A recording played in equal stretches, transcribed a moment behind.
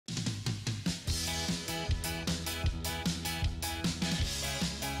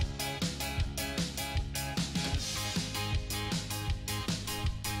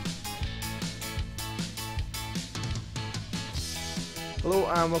Hello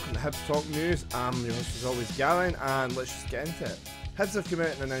and welcome to Hibs Talk News. I'm your host as always, Gavin, and let's just get into it. Hibs have come out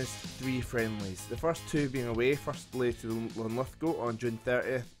and announced 3 friendlies. The first 2 being away, firstly to Linlithgow on June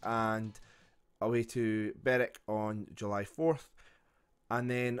 30th and away to Berwick on July 4th. And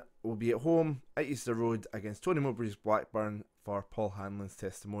then we'll be at home at Easter Road against Tony Mowbray's Blackburn for Paul Hanlon's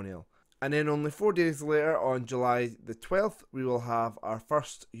testimonial. And then only 4 days later, on July the 12th, we will have our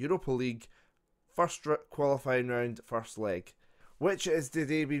first Europa League first qualifying round, first leg, which is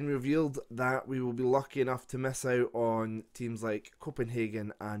today being revealed that we will be lucky enough to miss out on teams like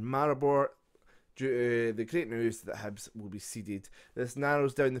Copenhagen and Maribor due to the great news that Hibs will be seeded. This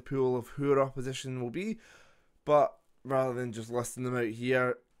narrows down the pool of who our opposition will be, but rather than just listing them out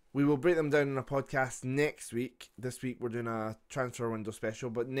here, we will break them down in a podcast next week. This week we're doing a transfer window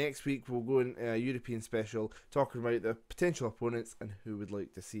special, but next week we'll go in a European special talking about the potential opponents and who we'd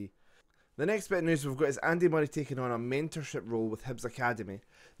like to see. The next bit of news we've got is Andy Murray taking on a mentorship role with Hibs Academy.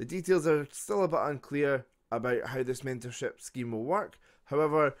 The details are still a bit unclear about how this mentorship scheme will work.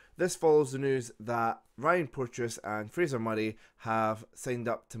 However, this follows the news that Ryan Porteous and Fraser Murray have signed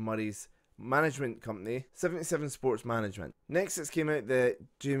up to Murray's management company, 77 Sports Management. Next, it came out that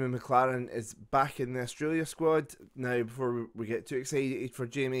Jamie McLaren is back in the Australia squad. Now, before we get too excited for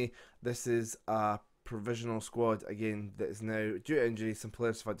Jamie, this is a provisional squad again that is now due to injury. Some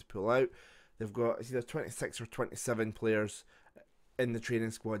players have had to pull out. They've got either 26 or 27 players in the training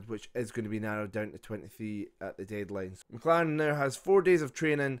squad, which is going to be narrowed down to 23 at the deadlines. McLaren now has 4 days of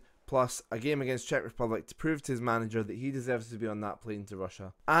training plus a game against Czech Republic to prove to his manager that he deserves to be on that plane to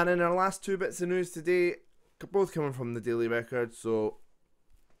Russia. And in our last 2 bits of news today, both coming from the Daily Record, so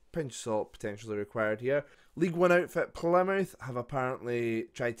pinch of salt potentially required here. League One outfit Plymouth have apparently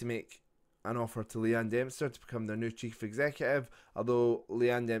tried to make an offer to Leanne Dempster to become their new chief executive, although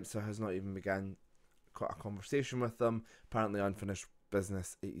Leanne Dempster has not even begun a conversation with them. Apparently unfinished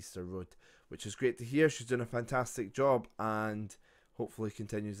business at Easter Road, which is great to hear. She's doing a fantastic job and hopefully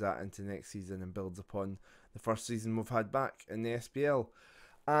continues that into next season and builds upon the first season we've had back in the SPL.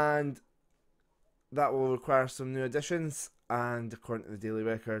 And that will require some new additions, and according to the Daily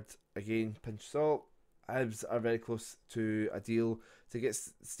Record, again, pinch of salt, Hibs are very close to a deal to get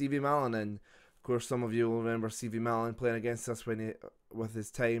Stevie Mallan in. Of course, some of you will remember Stevie Mallan playing against us with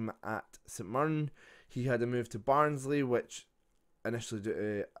his time at St Mirren. He had a move to Barnsley, which initially due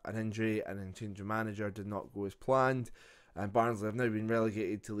to an injury and then change of manager did not go as planned. And Barnsley have now been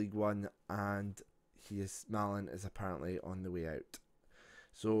relegated to League One, and Mallan is apparently on the way out.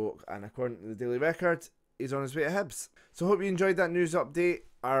 So, and according to the Daily Record, he's on his way to Hibs. So, hope you enjoyed that news update.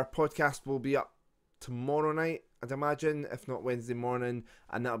 Our podcast will be up tomorrow night, I'd imagine, if not Wednesday morning,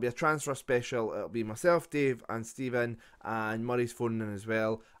 and that'll be a transfer special. It'll be myself, Dave, and Stephen, and Murray's phoning in as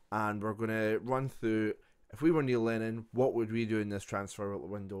well, and we're going to run through, if we were Neil Lennon, what would we do in this transfer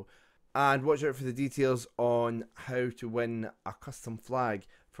window, and watch out for the details on how to win a custom flag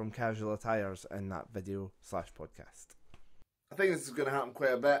from Casual Attires in that video/podcast. I think this is going to happen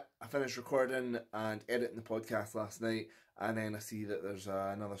quite a bit. I finished recording and editing the podcast last night, and then I see that there's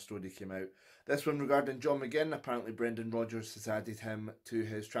another story came out. This one regarding John McGinn. Apparently Brendan Rodgers has added him to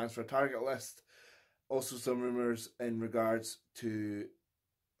his transfer target list. Also some rumours in regards to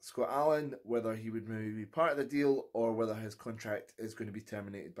Scott Allan, whether he would maybe be part of the deal or whether his contract is going to be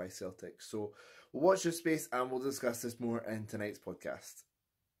terminated by Celtic. So we'll watch this space and we'll discuss this more in tonight's podcast.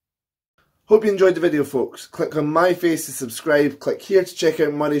 Hope you enjoyed the video, folks. Click on my face to subscribe, click here to check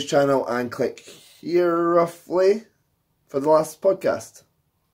out Murray's channel, and click here roughly for the last podcast.